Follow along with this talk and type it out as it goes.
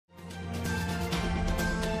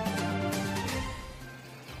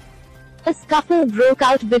A scuffle broke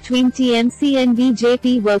out between TMC and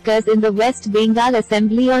BJP workers in the West Bengal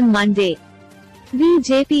Assembly on Monday.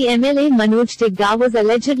 BJP MLA Manoj Tigga was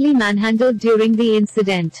allegedly manhandled during the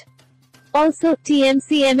incident. Also,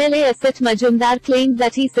 TMC MLA Asit Majumdar claimed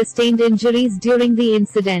that he sustained injuries during the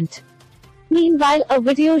incident. Meanwhile, a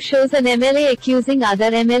video shows an MLA accusing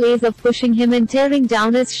other MLAs of pushing him and tearing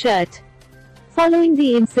down his shirt. Following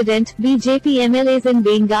the incident, BJP MLAs in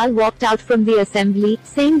Bengal walked out from the assembly,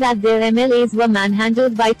 saying that their MLAs were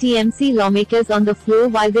manhandled by TMC lawmakers on the floor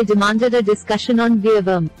while they demanded a discussion on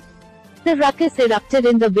Birbhum. The ruckus erupted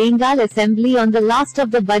in the Bengal assembly on the last of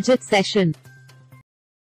the budget session.